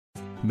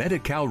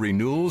Medi-Cal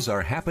renewals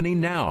are happening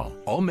now.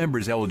 All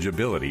members'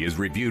 eligibility is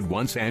reviewed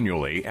once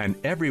annually, and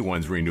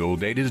everyone's renewal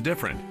date is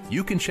different.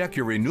 You can check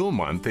your renewal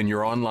month in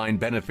your online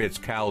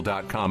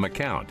benefitscal.com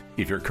account.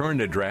 If your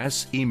current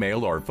address,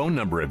 email, or phone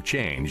number have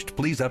changed,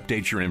 please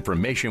update your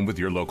information with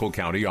your local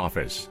county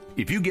office.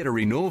 If you get a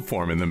renewal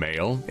form in the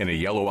mail in a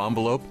yellow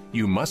envelope,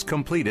 you must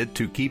complete it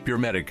to keep your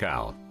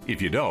Medi-Cal.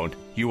 If you don't,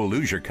 you will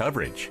lose your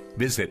coverage.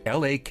 Visit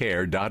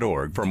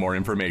lacare.org for more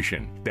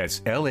information.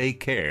 That's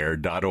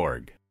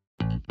lacare.org.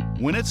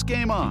 When it's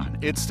game on,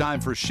 it's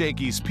time for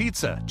Shakey's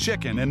Pizza,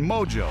 Chicken, and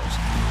Mojo's.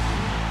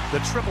 The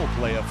triple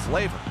play of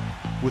flavor.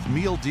 With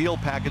meal deal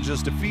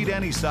packages to feed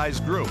any size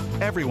group.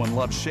 Everyone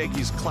loves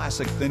Shakey's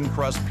classic thin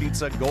crust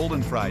pizza,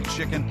 golden fried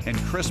chicken, and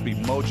crispy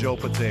Mojo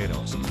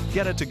potatoes.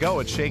 Get it to go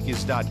at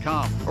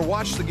Shakey's.com or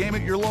watch the game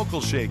at your local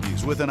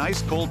Shakey's with an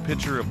ice cold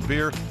pitcher of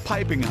beer,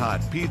 piping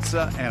hot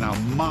pizza, and a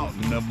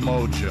mountain of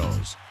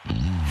Mojos.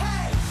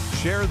 Hey!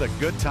 Share the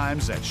good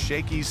times at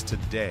Shakey's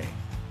today.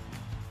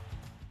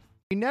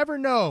 You never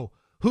know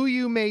who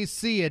you may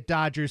see at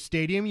Dodger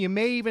Stadium. You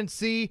may even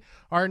see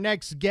our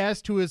next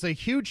guest, who is a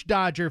huge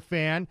Dodger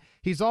fan.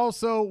 He's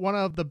also one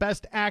of the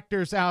best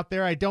actors out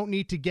there. I don't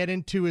need to get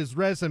into his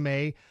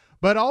resume.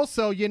 But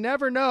also, you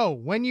never know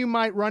when you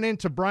might run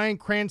into Bryan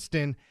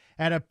Cranston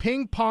at a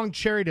ping pong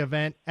charity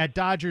event at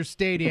Dodger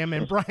Stadium.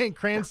 And Bryan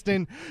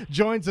Cranston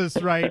joins us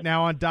right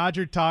now on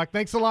Dodger Talk.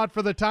 Thanks a lot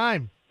for the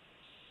time.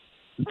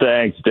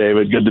 Thanks,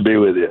 David. Good to be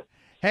with you.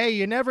 Hey,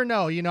 you never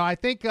know. You know, I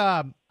think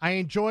I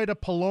enjoyed a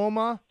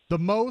Paloma the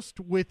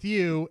most with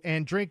you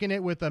and drinking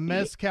it with a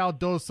Mezcal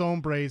Dos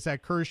Hombres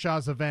at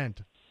Kershaw's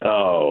event.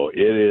 Oh,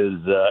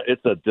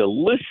 it's a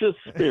delicious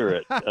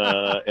spirit,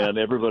 and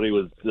everybody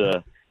was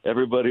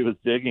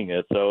digging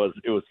it. So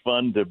it was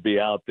fun to be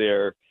out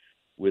there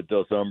with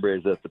Dos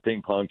Hombres at the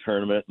ping pong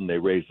tournament, and they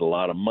raised a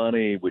lot of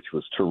money, which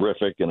was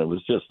terrific. And it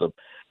was just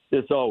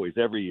it's always,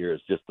 every year,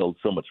 it's just so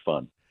much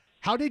fun.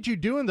 How did you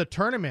do in the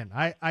tournament?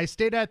 I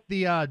stayed at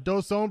the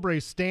Dos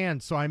Hombres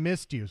stand, so I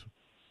missed you.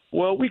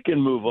 Well, we can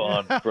move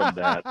on from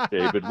that,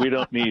 David. We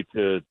don't need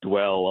to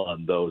dwell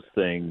on those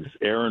things.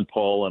 Aaron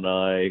Paul and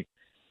I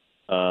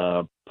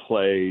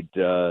played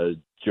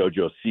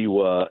Jojo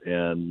Siwa,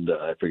 and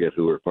I forget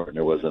who her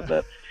partner was in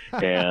that,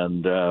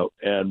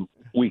 and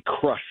we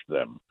crushed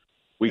them.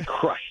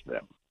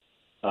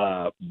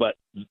 But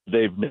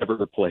they've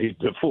never played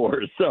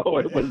before, so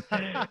it was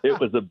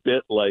a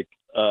bit like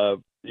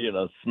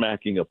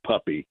smacking a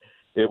puppy.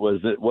 It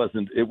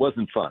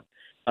wasn't fun.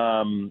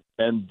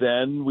 And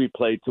then we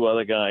played two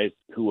other guys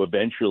who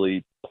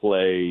eventually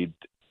played.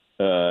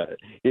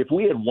 If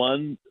we had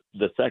won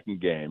the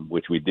second game,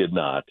 which we did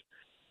not,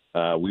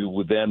 we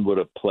would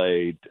have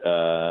played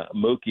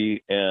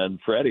Mookie and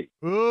Freddie.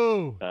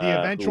 Ooh, the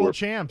eventual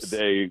champs.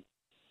 The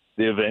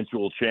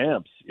eventual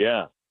champs,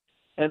 yeah.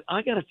 And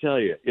I got to tell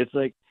you, it's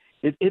like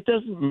it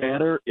doesn't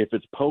matter if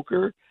it's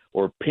poker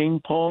or ping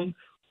pong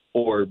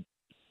or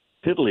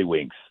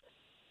tiddlywinks.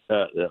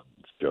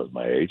 Shows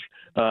my age.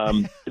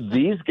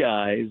 These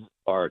guys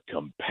are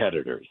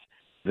competitors.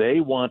 They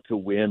want to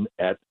win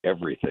at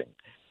everything.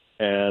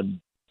 And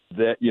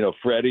that,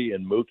 Freddie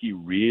and Mookie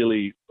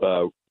really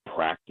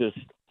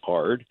practiced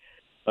hard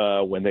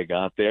when they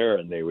got there,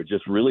 and they were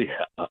just really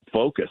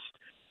focused.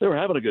 They were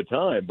having a good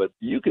time, but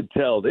you could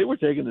tell they were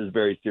taking this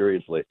very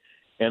seriously.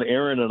 And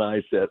Aaron and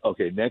I said,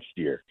 okay, next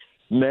year,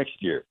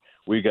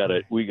 we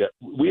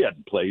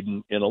hadn't played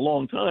in a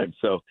long time.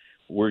 So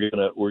we're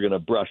gonna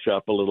brush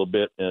up a little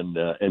bit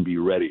and be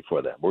ready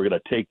for them. We're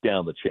gonna take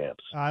down the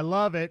champs. I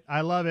love it.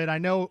 I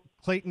know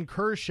Clayton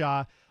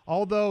Kershaw,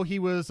 although he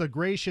was a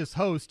gracious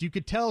host, you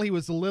could tell he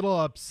was a little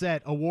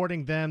upset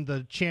awarding them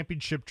the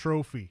championship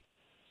trophy.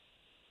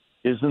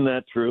 Isn't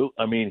that true?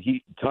 I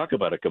mean, talk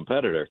about a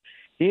competitor.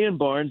 He and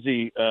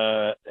Barnesy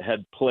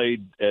had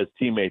played as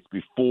teammates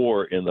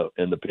before in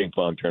the ping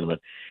pong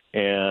tournament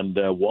and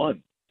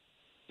won.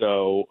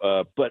 So,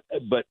 but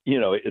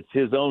it's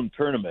his own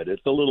tournament.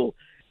 It's a little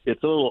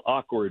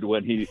awkward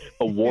when he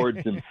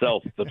awards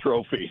himself the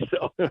trophy.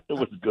 So it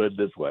was good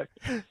this way.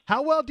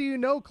 How well do you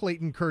know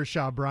Clayton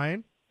Kershaw,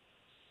 Bryan?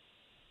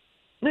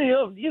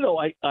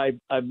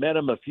 I've met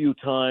him a few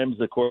times,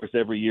 of course,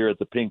 every year at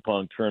the ping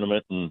pong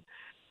tournament, and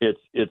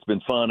it's been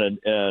fun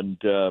and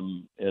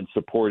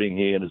supporting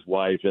he and his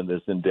wife in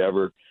this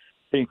endeavor.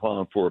 Ping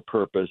Pong for a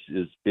Purpose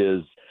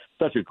is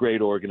such a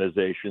great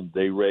organization.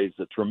 They raise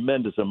a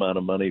tremendous amount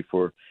of money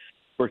for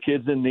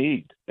kids in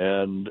need,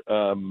 and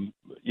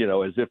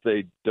as if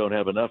they don't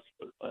have enough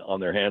on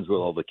their hands with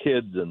all the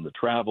kids and the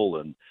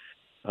travel and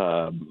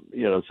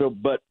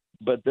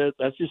but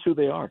that's just who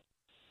they are.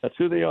 That's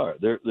who they are.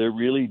 They're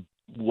really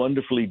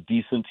wonderfully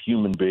decent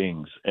human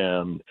beings,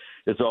 and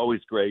it's always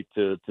great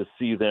to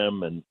see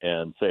them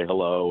and say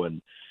hello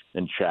and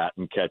chat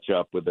and catch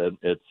up with them.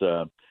 It's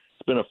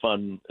been a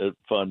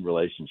fun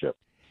relationship.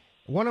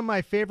 One of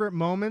my favorite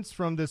moments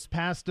from this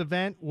past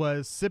event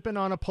was sipping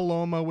on a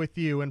Paloma with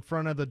you in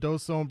front of the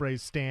Dos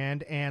Hombres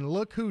stand, and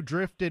look who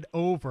drifted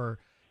over,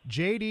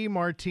 J.D.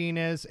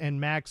 Martinez and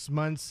Max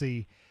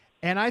Muncy.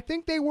 And I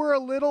think they were a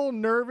little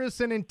nervous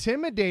and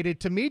intimidated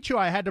to meet you.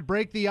 I had to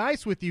break the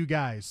ice with you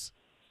guys.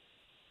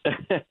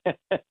 I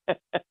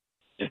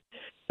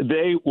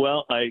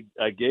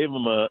gave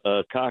them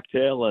a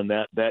cocktail, and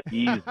that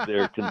eased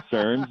their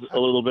concerns a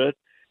little bit.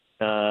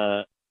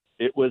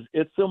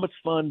 It's so much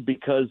fun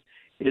because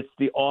it's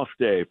the off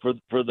day for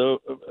the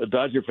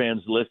Dodger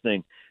fans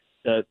listening.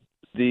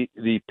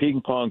 The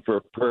ping pong for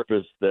a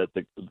purpose that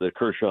the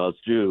Kershaws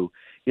do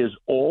is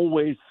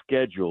always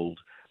scheduled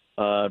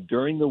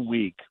during the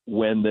week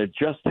when there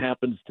just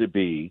happens to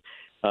be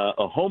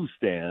a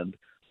homestand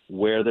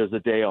where there's a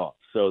day off.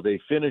 So they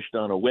finished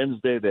on a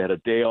Wednesday. They had a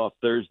day off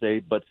Thursday,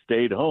 but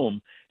stayed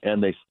home,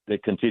 and they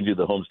continued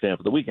the homestand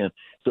for the weekend.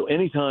 So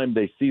anytime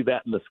they see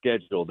that in the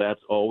schedule, that's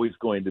always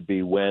going to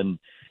be when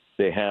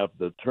they have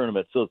the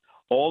tournament. So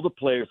all the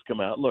players come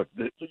out. Look,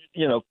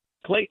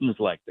 Clayton's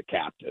like the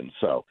captain.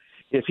 So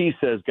if he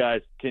says,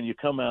 guys, can you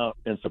come out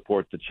and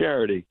support the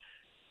charity,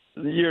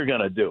 you're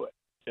going to do it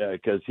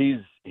because he's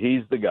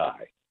the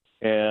guy.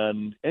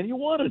 And you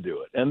want to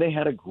do it. And they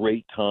had a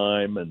great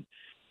time, and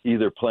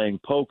either playing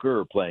poker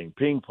or playing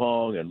ping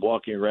pong and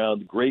walking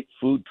around. Great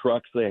food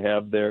trucks they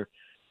have there.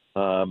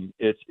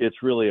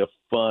 It's really a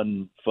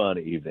fun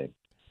evening.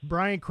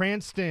 Bryan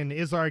Cranston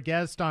is our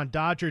guest on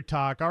Dodger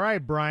Talk. All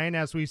right, Bryan,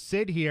 as we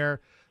sit here,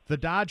 the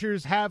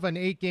Dodgers have an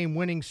 8-game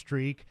winning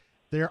streak.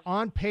 They're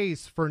on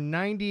pace for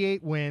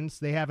 98 wins.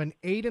 They have an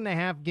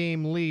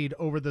 8.5-game lead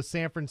over the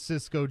San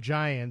Francisco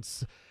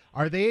Giants.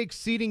 Are they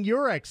exceeding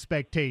your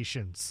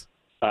expectations?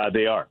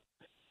 They are.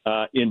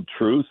 In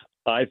truth,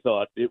 I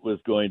thought it was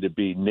going to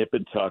be nip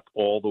and tuck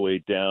all the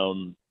way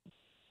down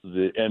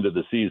the end of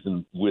the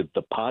season with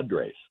the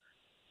Padres.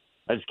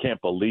 I just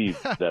can't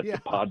believe that the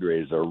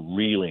Padres are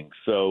reeling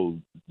so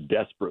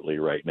desperately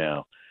right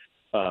now.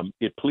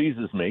 It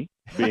pleases me,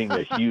 being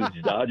a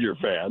huge Dodger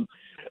fan,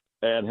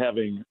 and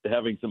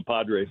having some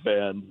Padre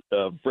fans,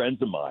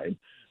 friends of mine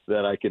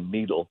that I can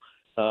needle.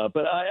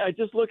 But I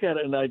just look at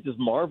it and I just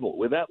marvel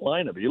with that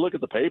lineup. You look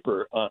at the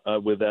paper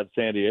with that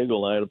San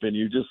Diego lineup, and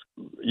you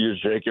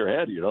shake your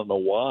head. You don't know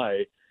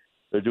why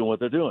they're doing what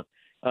they're doing.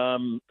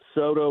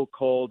 Soto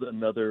called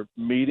another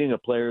meeting, a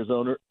players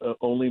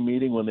only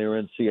meeting, when they were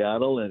in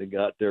Seattle, and it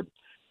got their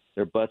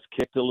butts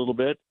kicked a little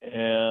bit,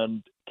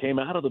 and came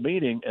out of the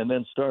meeting and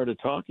then started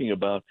talking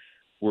about,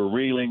 we're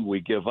reeling, we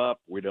give up,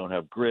 we don't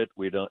have grit,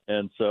 we don't.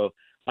 And so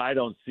I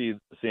don't see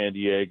San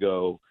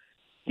Diego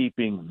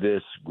keeping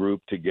this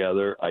group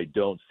together. I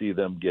don't see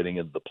them getting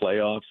into the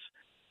playoffs.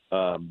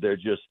 They're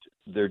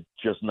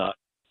just not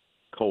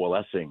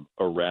coalescing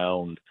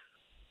around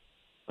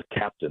a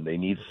captain. They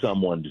need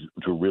someone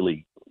to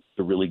really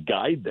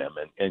guide them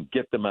and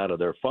get them out of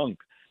their funk.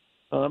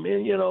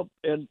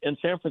 And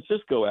San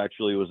Francisco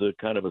actually was a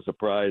kind of a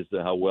surprise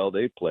to how well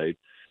they played.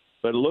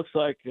 But it looks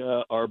like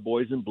our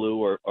boys in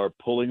blue are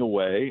pulling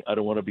away. I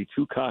don't want to be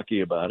too cocky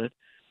about it.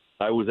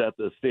 I was at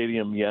the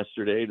stadium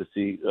yesterday to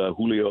see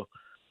Julio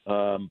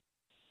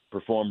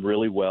performed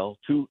really well.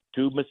 Two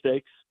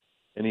mistakes,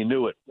 and he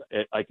knew it.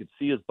 I could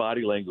see his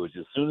body language.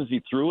 As soon as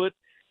he threw it,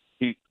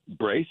 he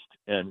braced,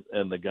 and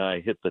the guy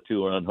hit the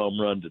 2-run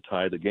home run to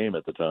tie the game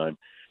at the time,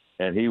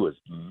 and he was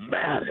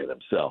mad at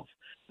himself.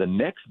 The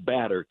next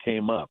batter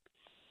came up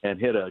and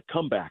hit a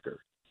comebacker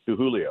to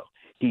Julio.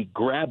 He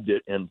grabbed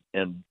it and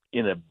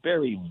in a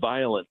very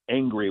violent,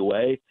 angry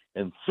way,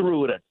 and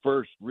threw it at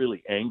first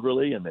really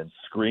angrily and then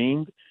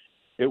screamed.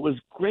 It was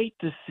great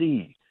to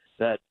see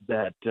that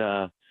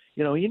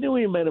he knew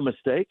he made a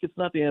mistake. It's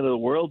not the end of the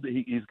world.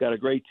 He's got a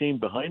great team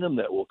behind him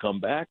that will come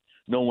back.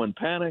 No one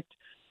panicked.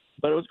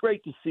 But it was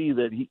great to see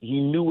that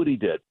he knew what he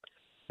did.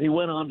 He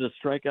went on to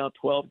strike out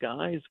 12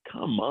 guys.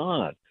 Come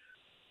on.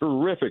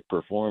 Terrific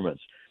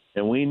performance.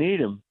 And we need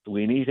him.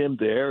 We need him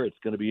there. It's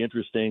going to be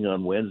interesting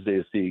on Wednesday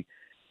to see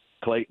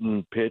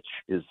Clayton pitch.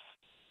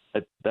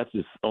 That's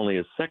only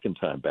his second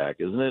time back,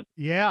 isn't it?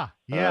 Yeah.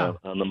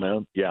 On the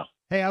mound. Yeah.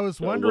 Hey, I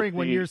was wondering,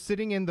 when you're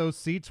sitting in those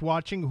seats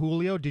watching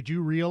Julio, did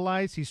you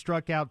realize he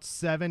struck out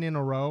 7 in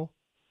a row?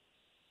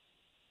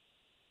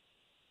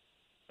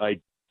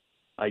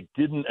 I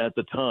didn't at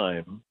the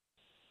time,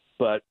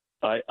 but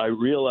I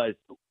realized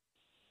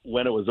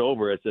when it was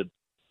over, I said,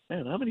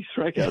 man, how many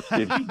strikeouts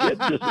did he get?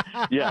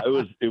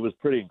 It was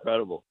pretty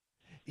incredible.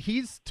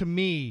 He's, to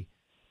me,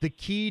 the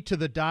key to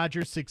the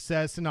Dodgers'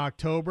 success in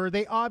October.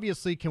 They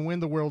obviously can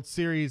win the World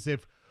Series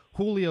if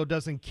Julio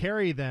doesn't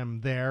carry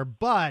them there,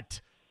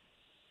 but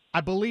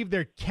I believe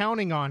they're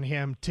counting on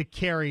him to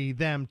carry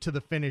them to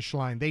the finish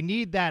line. They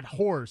need that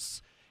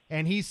horse,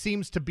 and he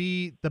seems to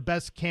be the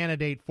best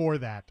candidate for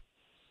that.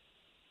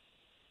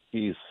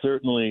 He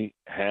certainly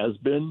has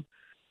been,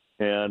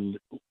 and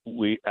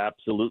we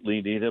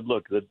absolutely need him.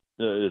 Look,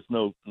 there's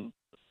no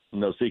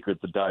secret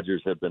the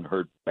Dodgers have been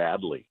hurt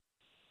badly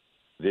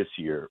this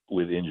year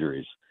with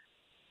injuries.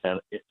 And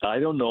I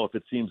don't know if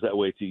it seems that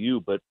way to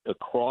you, but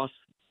across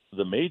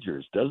the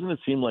majors, doesn't it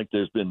seem like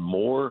there's been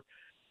more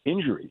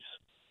injuries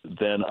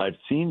than I've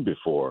seen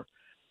before?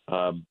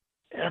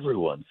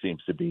 Everyone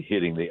seems to be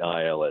hitting the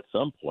IL at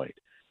some point,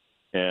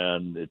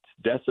 and it's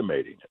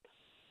decimating it.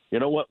 you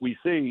know what we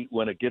see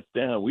when it gets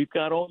down? We've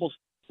got almost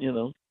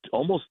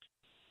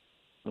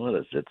what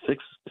is it,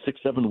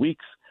 7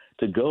 weeks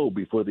to go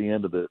before the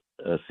end of the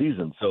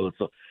season. So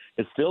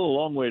it's still a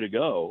long way to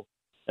go.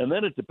 And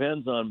then it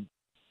depends on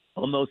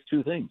those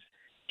two things.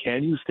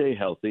 Can you stay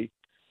healthy,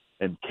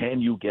 and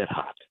can you get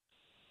hot?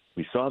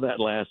 We saw that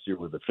last year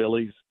with the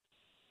Phillies,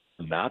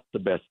 not the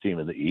best team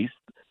in the East.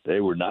 They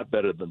were not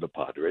better than the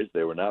Padres.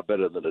 They were not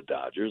better than the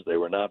Dodgers. They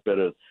were not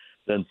better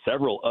than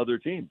several other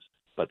teams.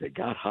 But they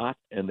got hot,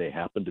 and they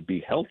happened to be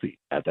healthy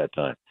at that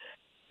time.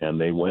 And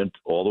they went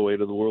all the way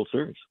to the World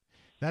Series.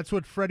 That's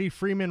what Freddie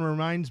Freeman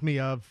reminds me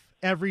of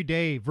every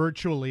day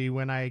virtually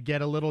when I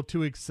get a little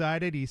too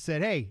excited. He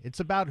said, hey, it's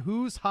about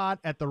who's hot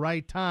at the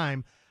right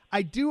time.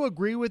 I do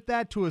agree with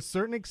that to a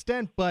certain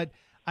extent, but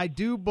I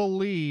do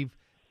believe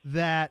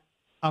that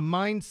a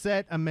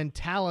mindset, a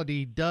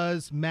mentality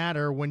does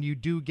matter when you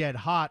do get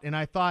hot. And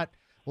I thought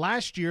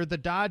last year the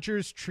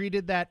Dodgers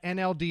treated that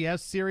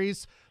NLDS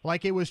series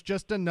like it was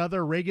just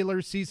another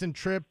regular season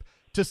trip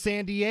to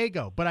San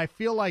Diego. But I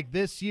feel like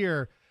this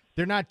year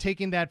they're not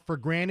taking that for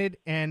granted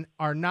and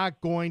are not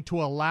going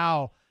to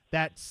allow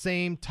that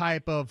same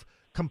type of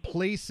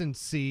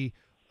complacency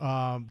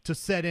to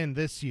set in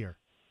this year.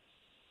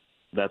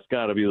 That's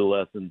got to be the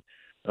lesson.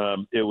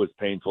 It was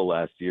painful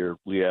last year.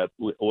 We had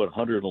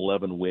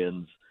 111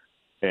 wins,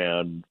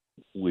 and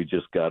we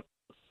just got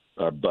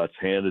our butts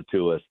handed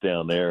to us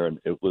down there, and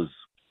it was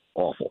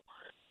awful.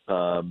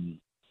 And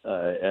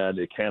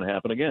it can't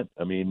happen again.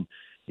 I mean,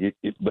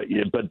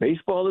 but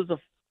baseball is a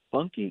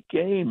funky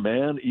game,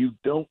 man. You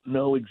don't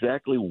know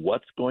exactly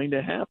what's going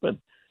to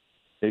happen.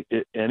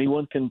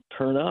 Anyone can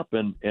turn up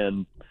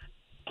and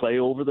play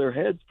over their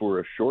heads for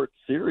a short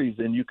series,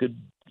 and you could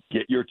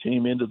get your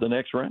team into the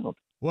next round.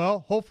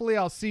 Well, hopefully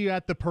I'll see you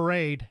at the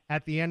parade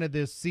at the end of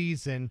this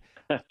season.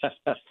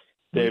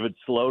 David,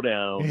 slow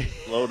down.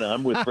 Slow down.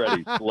 I'm with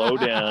Freddie. Slow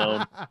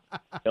down.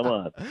 Come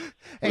on.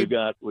 Hey.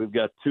 We've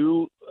got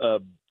two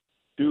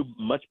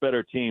much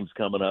better teams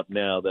coming up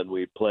now than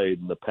we played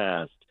in the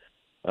past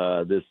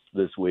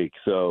this week.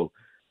 So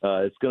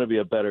it's going to be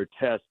a better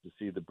test to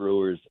see the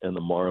Brewers and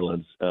the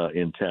Marlins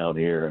in town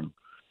here,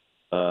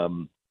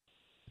 and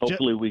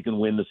hopefully we can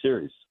win the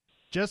series.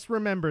 Just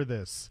remember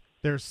this.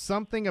 There's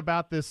something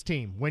about this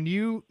team. When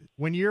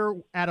you're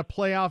at a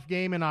playoff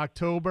game in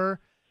October,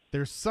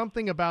 there's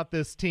something about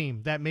this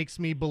team that makes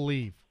me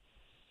believe.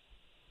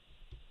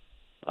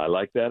 I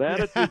like that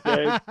attitude,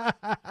 Dave.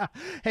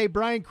 Hey,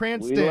 Bryan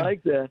Cranston. We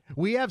like that.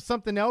 We have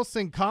something else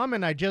in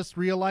common. I just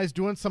realized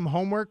doing some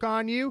homework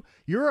on you.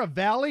 You're a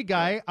Valley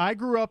guy. I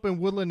grew up in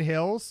Woodland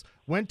Hills,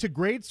 went to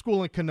grade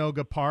school in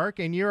Canoga Park,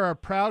 and you're a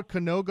proud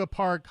Canoga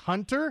Park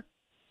hunter?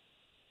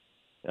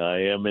 I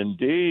am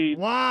indeed.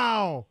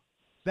 Wow.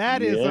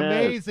 That is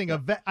amazing.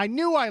 I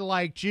knew I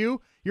liked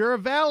you. You're a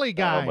Valley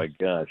guy. Oh, my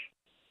gosh.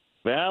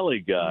 Valley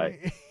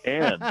guy.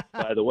 And,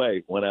 by the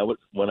way, when I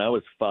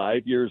was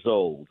 5 years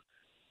old,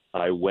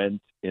 I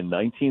went in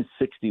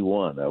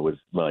 1961.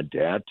 My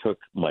dad took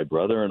my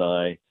brother and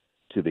I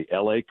to the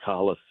L.A.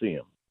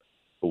 Coliseum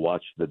to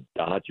watch the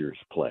Dodgers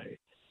play.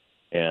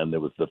 And it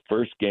was the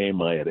first game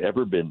I had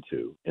ever been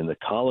to in the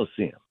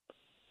Coliseum.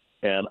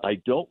 And I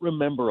don't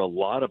remember a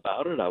lot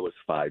about it. I was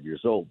 5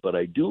 years old, but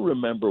I do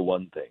remember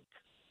one thing.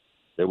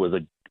 There was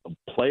a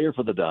player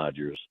for the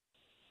Dodgers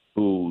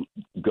who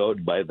goes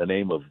by the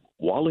name of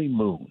Wally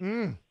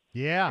Moon.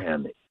 Yeah.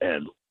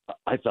 And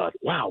I thought,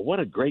 wow, what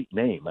a great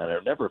name. And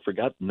I've never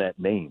forgotten that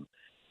name.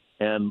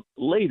 And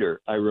later,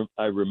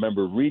 I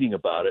remember reading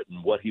about it,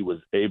 and what he was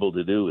able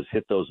to do is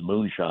hit those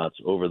moon shots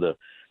over the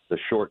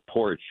short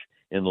porch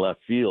in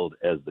left field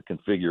as the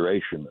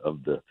configuration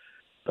of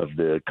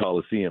the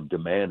Coliseum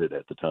demanded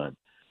at the time.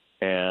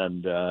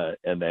 And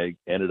they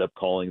ended up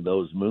calling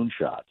those moon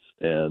shots.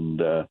 And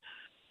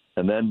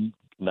then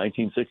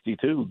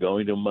 1962,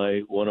 going to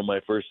one of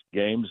my first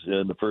games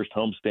in the first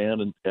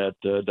homestand at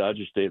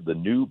Dodger Stadium,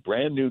 the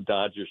brand new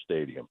Dodger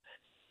Stadium.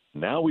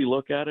 Now we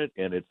look at it,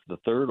 and it's the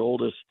third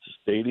oldest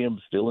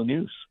stadium still in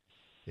use.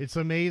 It's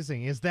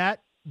amazing. Is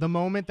that the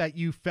moment that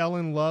you fell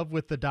in love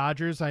with the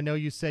Dodgers? I know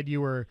you said you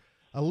were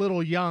a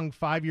little young,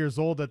 5 years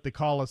old at the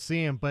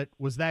Coliseum, but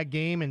was that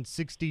game in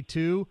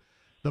 62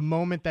 the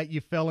moment that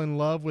you fell in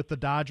love with the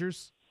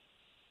Dodgers?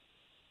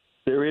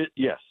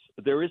 Yes.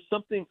 There was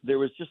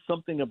just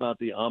something about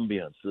the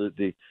ambience,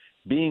 the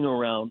being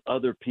around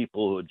other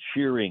people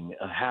cheering,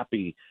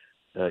 happy,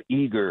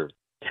 eager,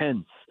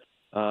 tense,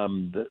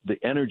 the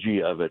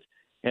energy of it.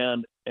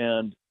 And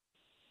the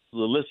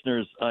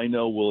listeners I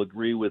know will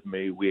agree with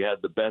me. We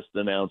had the best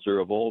announcer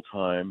of all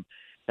time,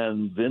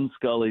 and Vin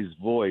Scully's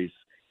voice,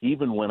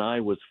 even when I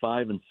was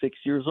 5 and 6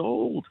 years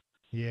old.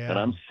 Yeah. And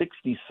I'm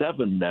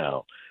 67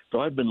 now. So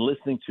I've been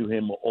listening to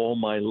him all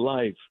my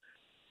life.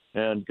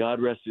 And God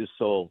rest his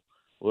soul.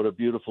 What a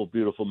beautiful,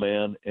 beautiful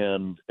man,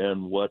 and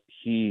what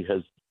he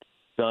has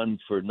done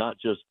for not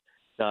just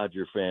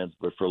Dodger fans,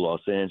 but for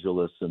Los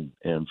Angeles and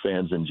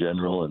fans in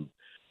general.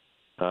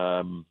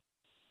 And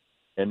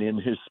in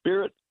his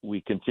spirit,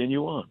 we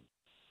continue on.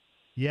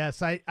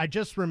 Yes, I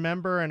just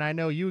remember, and I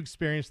know you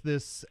experienced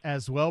this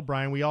as well,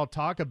 Brian. We all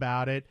talk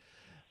about it.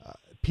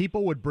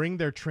 People would bring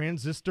their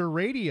transistor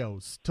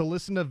radios to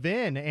listen to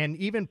Vin, and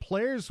even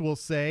players will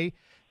say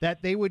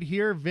that they would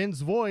hear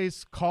Vin's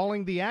voice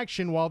calling the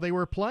action while they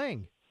were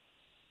playing.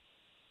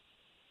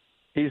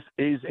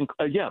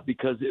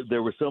 Because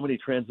there were so many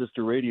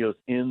transistor radios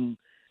in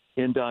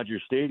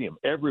Dodger Stadium.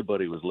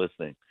 Everybody was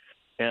listening.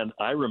 And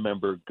I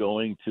remember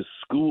going to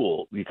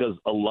school because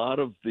a lot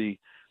of the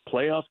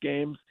playoff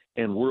games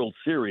and World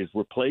Series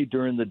were played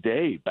during the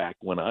day back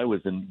when I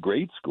was in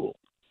grade school.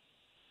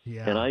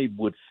 Yeah. And I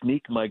would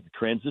sneak my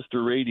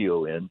transistor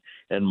radio in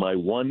and my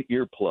one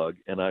earplug,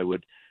 and I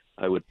would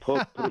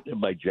put it in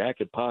my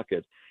jacket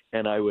pocket,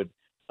 and I would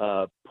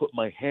put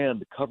my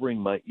hand covering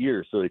my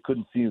ear so they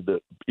couldn't see the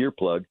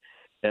earplug,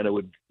 and it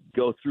would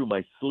go through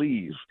my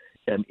sleeve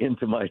and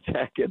into my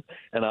jacket,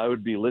 and I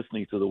would be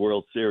listening to the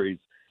World Series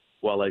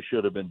while I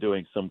should have been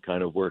doing some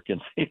kind of work in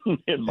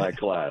my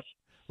class.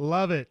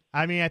 Love it.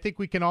 I mean, I think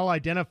we can all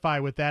identify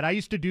with that. I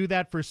used to do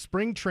that for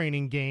spring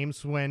training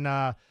games when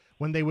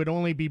they would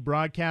only be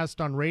broadcast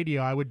on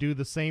radio. I would do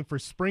the same for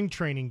spring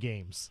training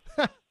games.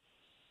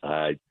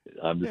 I'm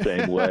the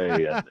same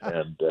way,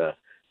 and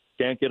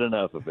can't get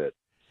enough of it.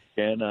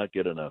 Cannot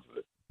get enough of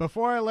it.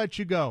 Before I let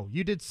you go,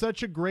 you did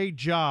such a great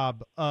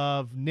job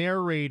of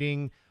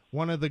narrating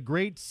one of the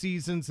great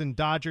seasons in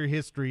Dodger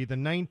history, the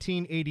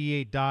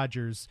 1988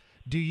 Dodgers.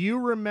 Do you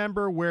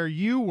remember where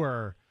you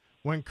were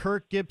when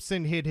Kirk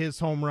Gibson hit his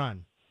home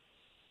run?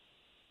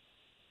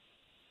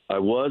 I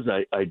was.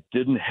 I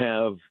didn't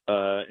have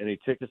any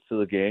tickets to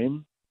the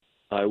game.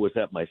 I was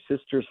at my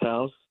sister's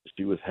house.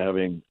 She was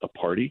having a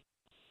party,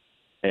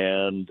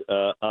 and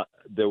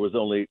there was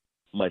only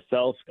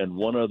myself and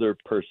one other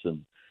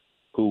person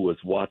who was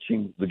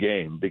watching the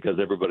game because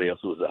everybody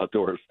else was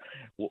outdoors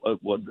at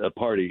a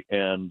party,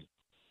 and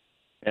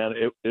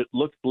it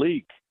looked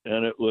bleak,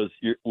 and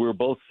we were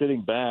both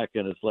sitting back,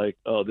 and it's like,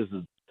 oh, this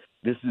is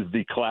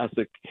the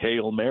classic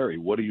Hail Mary.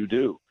 What do you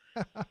do?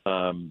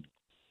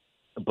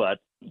 But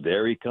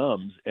there he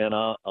comes, and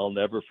I'll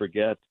never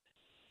forget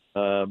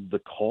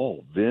the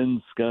call,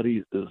 Vin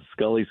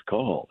Scully's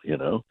call, you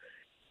know.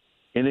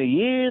 In a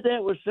year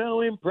that was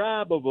so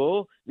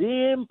improbable,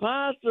 the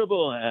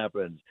impossible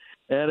happened.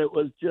 And it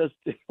was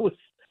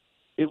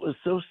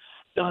so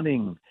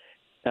stunning.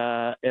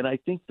 And I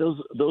think those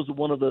are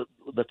one of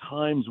the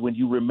times when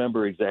you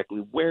remember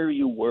exactly where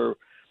you were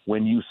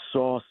when you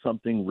saw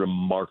something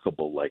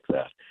remarkable like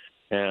that.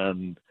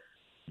 And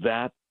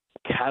that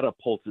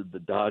catapulted the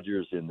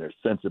Dodgers in their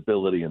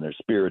sensibility and their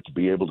spirit to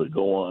be able to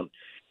go on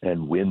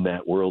and win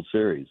that World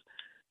Series.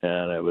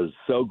 And it was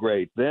so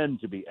great then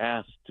to be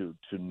asked to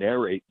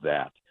narrate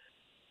that.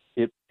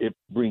 It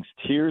brings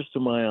tears to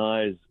my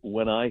eyes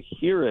when I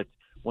hear it,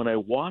 when I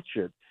watch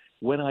it,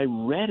 when I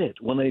read it,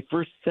 when they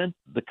first sent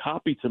the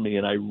copy to me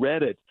and I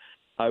read it,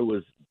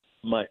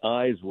 my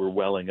eyes were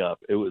welling up.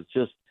 It was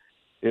just,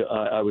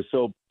 I was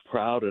so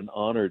proud and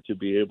honored to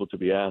be able to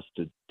be asked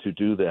to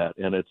do that.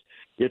 And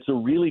it's a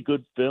really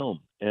good film.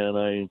 And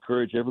I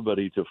encourage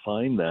everybody to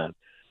find that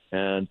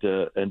and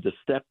to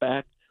step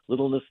back, a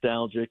little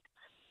nostalgic.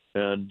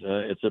 And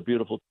it's a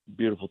beautiful,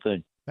 beautiful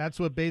thing. That's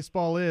what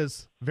baseball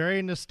is.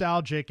 Very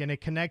nostalgic, and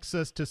it connects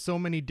us to so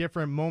many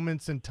different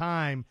moments in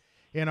time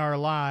in our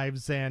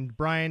lives. And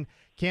Brian,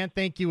 can't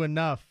thank you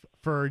enough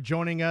for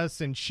joining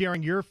us and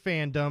sharing your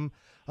fandom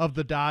of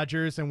the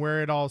Dodgers and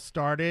where it all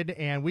started.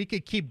 And we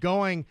could keep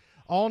going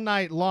all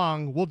night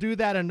long. We'll do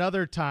that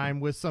another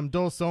time with some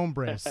Dos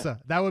Hombres.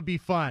 That would be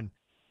fun.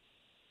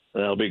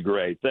 That'll be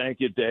great.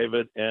 Thank you,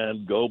 David,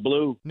 and go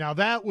blue. Now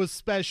that was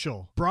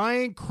special.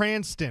 Bryan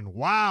Cranston,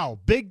 wow,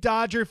 big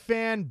Dodger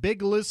fan,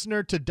 big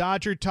listener to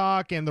Dodger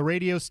Talk and the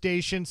radio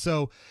station.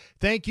 So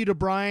thank you to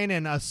Brian,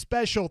 and a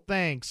special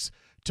thanks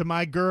to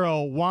my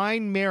girl,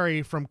 Wine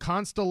Mary from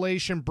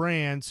Constellation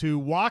Brands, who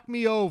walked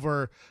me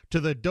over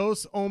to the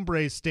Dos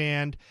Hombres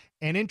stand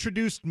and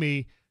introduced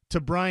me to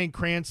Bryan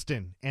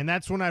Cranston. And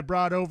that's when I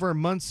brought over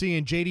Muncy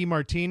and JD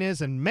Martinez,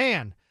 and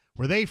man,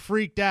 were they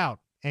freaked out.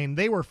 And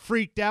they were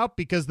freaked out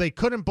because they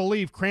couldn't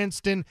believe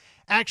Cranston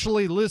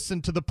actually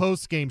listened to the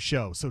postgame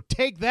show. So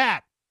take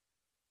that,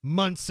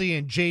 Muncy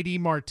and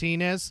JD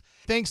Martinez.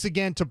 Thanks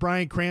again to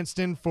Bryan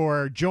Cranston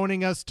for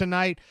joining us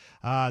tonight.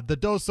 The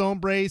Dos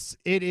Hombres,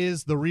 it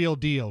is the real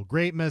deal.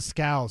 Great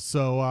mezcal.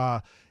 So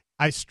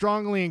I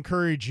strongly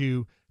encourage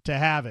you to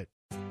have it.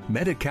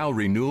 Medi-Cal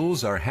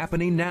renewals are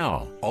happening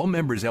now. All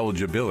members'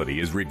 eligibility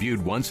is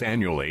reviewed once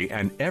annually,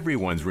 and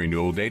everyone's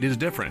renewal date is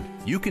different.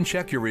 You can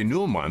check your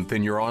renewal month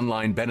in your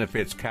online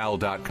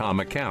benefitscal.com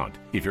account.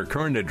 If your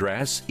current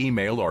address,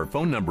 email, or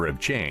phone number have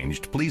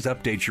changed, please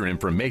update your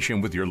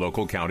information with your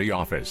local county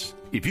office.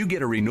 If you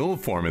get a renewal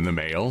form in the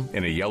mail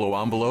in a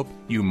yellow envelope,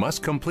 you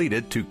must complete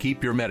it to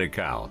keep your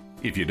Medi-Cal.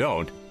 If you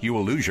don't, you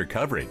will lose your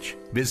coverage.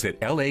 Visit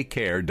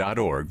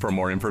lacare.org for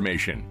more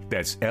information.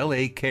 That's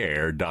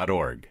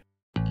lacare.org.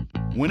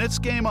 When it's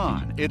game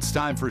on, it's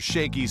time for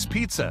Shakey's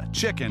Pizza,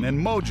 Chicken, and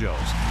Mojo's.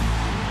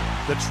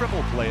 The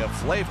triple play of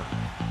flavor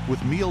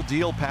With meal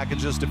deal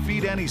packages to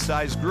feed any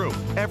size group,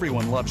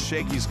 everyone loves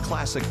Shakey's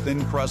classic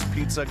thin crust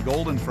pizza,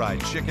 golden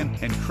fried chicken,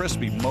 and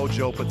crispy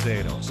Mojo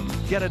potatoes.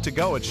 Get it to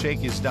go at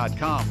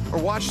Shakey's.com or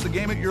watch the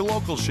game at your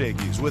local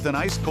Shakey's with an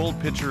ice cold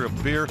pitcher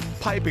of beer,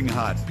 piping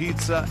hot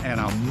pizza, and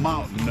a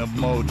mountain of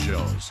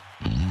Mojos.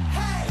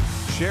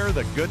 Share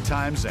the good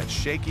times at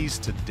Shakey's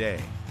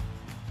today.